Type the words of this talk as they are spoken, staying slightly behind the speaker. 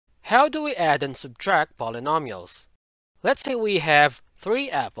How do we add and subtract polynomials? Let's say we have 3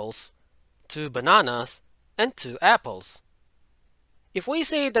 apples, 2 bananas, and 2 apples. If we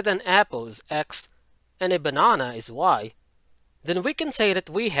say that an apple is x and a banana is y, then we can say that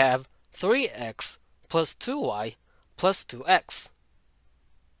we have 3x plus 2y plus 2x.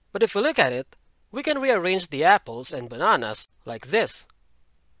 But if we look at it, we can rearrange the apples and bananas like this.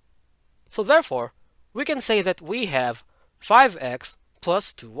 So therefore, we can say that we have 5x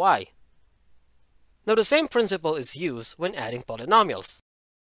plus 2y. Now the same principle is used when adding polynomials.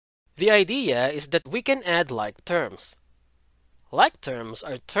 The idea is that we can add like terms. Like terms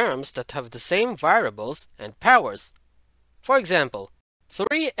are terms that have the same variables and powers. For example,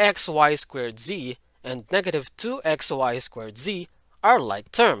 3xy squared z and negative 2xy squared z are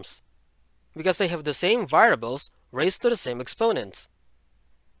like terms because they have the same variables raised to the same exponents.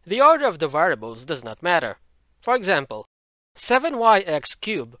 The order of the variables does not matter. For example, 7yx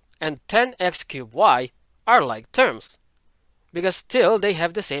cubed and 10x cubed y are like terms because still they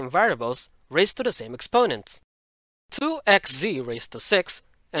have the same variables raised to the same exponents. 2xz raised to 6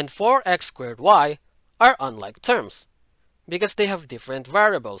 and 4x squared y are unlike terms because they have different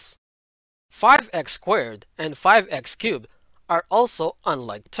variables. 5x squared and 5x cubed are also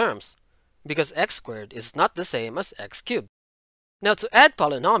unlike terms because x squared is not the same as x cubed. Now to add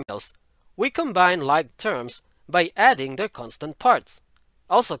polynomials, we combine like terms by adding their constant parts,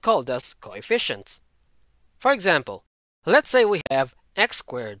 also called as coefficients. For example, let's say we have x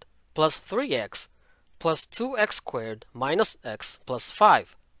squared plus 3x plus 2x squared minus x plus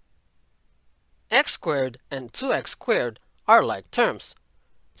 5. X squared and 2x squared are like terms,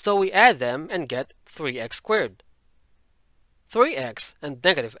 so we add them and get 3x squared. 3x and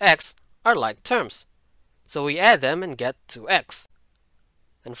negative x are like terms, so we add them and get 2x.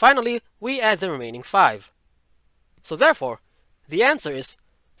 And finally, we add the remaining 5. So therefore, the answer is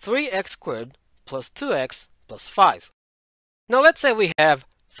 3x squared plus 2x plus 5. Now let's say we have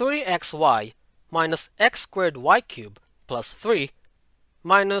 3xy minus x squared y cubed plus 3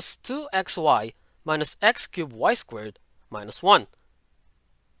 minus 2xy minus x cubed y squared minus 1.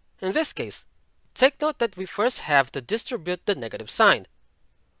 In this case, take note that we first have to distribute the negative sign.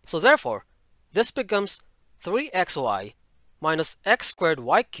 So therefore, this becomes 3xy minus x squared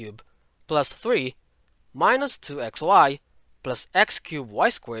y cubed plus 3 minus 2xy plus x cubed y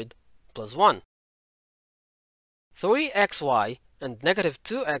squared plus 1. 3xy and negative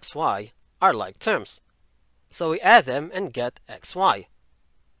 2xy are like terms, so we add them and get xy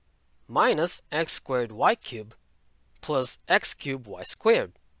minus x squared y cubed plus x cubed y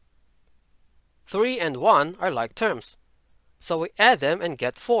squared. 3 and 1 are like terms, so we add them and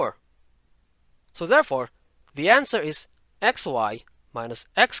get 4. So therefore, the answer is xy minus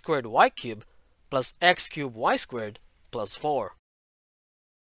x squared y cubed plus x cubed y squared plus 4.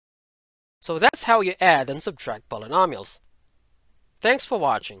 So that's how you add and subtract polynomials. Thanks for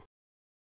watching.